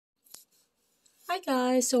Hi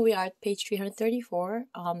guys, so we are at page 334,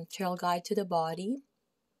 trail guide to the body.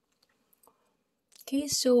 Okay,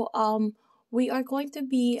 so we are going to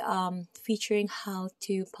be featuring how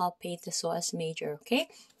to palpate the psoas major. Okay,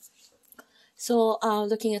 so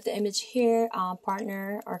looking at the image here,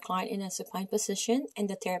 partner or client in a supine position, and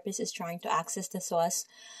the therapist is trying to access the psoas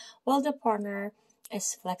while the partner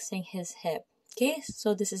is flexing his hip. Okay,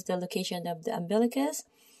 so this is the location of the umbilicus,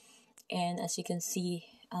 and as you can see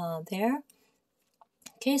there.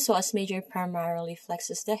 Okay, psoas major primarily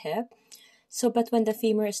flexes the hip. But when the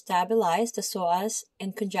femur is stabilized, the psoas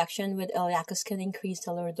in conjunction with iliacus can increase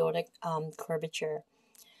the lordotic curvature.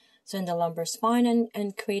 So in the lumbar spine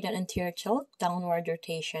and create an anterior tilt, downward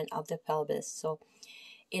rotation of the pelvis. So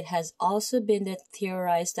it has also been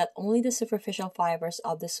theorized that only the superficial fibers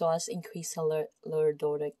of the psoas increase the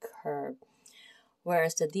lordotic curve,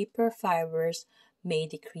 whereas the deeper fibers may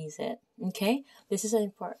decrease it. Okay, this is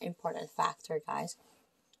an important factor, guys.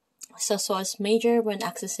 So psoas major, when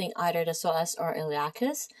accessing either the psoas or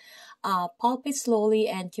iliacus, palpate slowly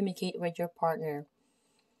and communicate with your partner.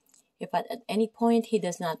 If at any point he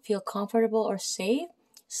does not feel comfortable or safe,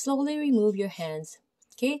 slowly remove your hands.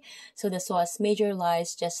 Okay, so the psoas major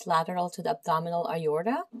lies just lateral to the abdominal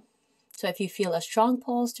aorta. So if you feel a strong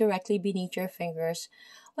pulse directly beneath your fingers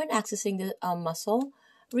when accessing the muscle,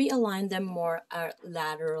 realign them more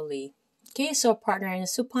laterally. Okay, so partner in a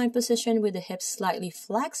supine position with the hips slightly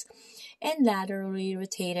flexed and laterally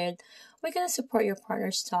rotated. We're going to support your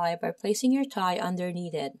partner's thigh by placing your thigh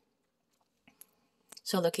underneath it.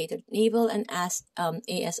 So locate the navel and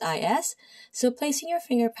ASIS. So placing your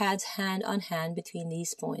finger pads hand on hand between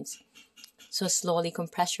these points. So slowly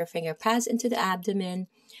compress your finger pads into the abdomen,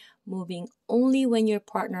 moving only when your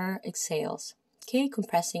partner exhales. Okay,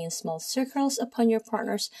 compressing in small circles upon your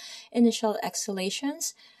partner's initial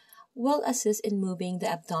exhalations will assist in moving the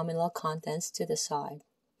abdominal contents to the side.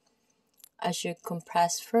 As you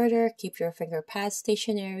compress further, keep your finger pads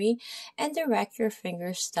stationary and direct your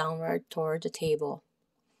fingers downward toward the table.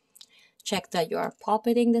 Check that you are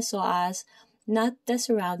palpating the psoas, not the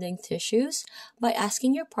surrounding tissues, by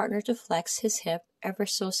asking your partner to flex his hip ever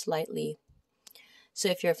so slightly. So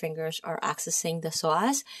if your fingers are accessing the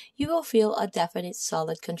psoas, you will feel a definite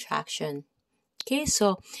solid contraction. Okay,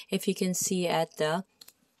 so if you can see at the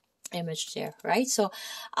image there, right? So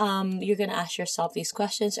you're going to ask yourself these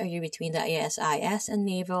questions. Are you between the ASIS and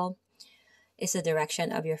navel? Is the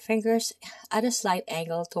direction of your fingers at a slight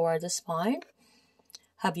angle toward the spine?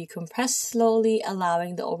 Have you compressed slowly,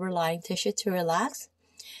 allowing the overlying tissue to relax?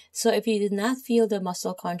 So if you did not feel the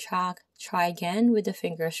muscle contract, try again with the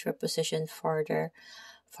fingers repositioned farther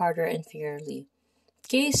inferiorly.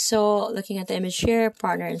 Okay, so looking at the image here,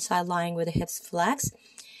 partner inside lying with the hips flexed.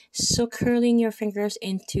 So curling your fingers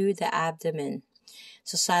into the abdomen.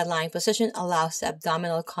 So side lying position allows the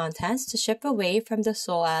abdominal contents to shift away from the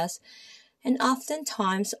psoas and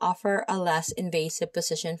oftentimes offer a less invasive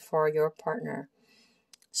position for your partner.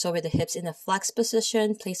 So with the hips in a flex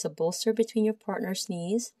position, place a bolster between your partner's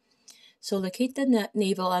knees. So locate the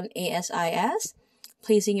navel on ASIS,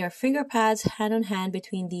 placing your finger pads hand on hand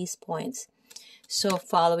between these points. So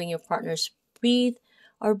following your partner's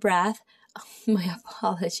breath, my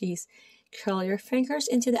apologies. Curl your fingers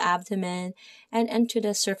into the abdomen and into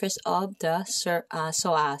the surface of the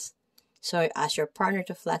psoas. So ask your partner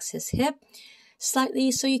to flex his hip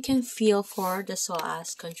slightly so you can feel for the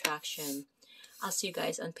psoas contraction. I'll see you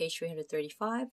guys on page 335.